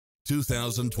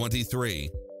2023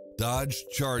 Dodge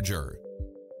Charger.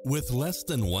 With less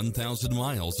than 1,000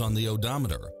 miles on the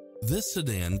odometer, this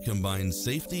sedan combines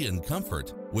safety and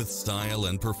comfort with style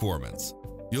and performance.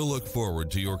 You'll look forward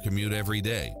to your commute every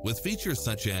day with features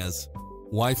such as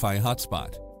Wi-Fi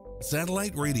hotspot,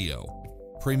 satellite radio,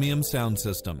 premium sound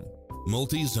system,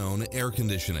 multi-zone air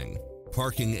conditioning,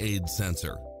 parking aid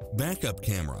sensor, backup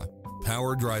camera,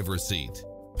 power driver seat,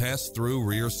 pass-through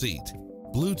rear seat,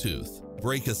 Bluetooth,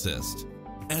 brake assist.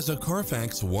 As a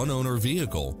Carfax one-owner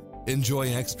vehicle,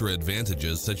 enjoy extra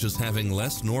advantages such as having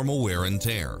less normal wear and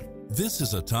tear. This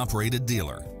is a top-rated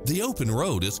dealer. The open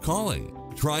road is calling.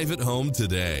 Drive it home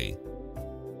today.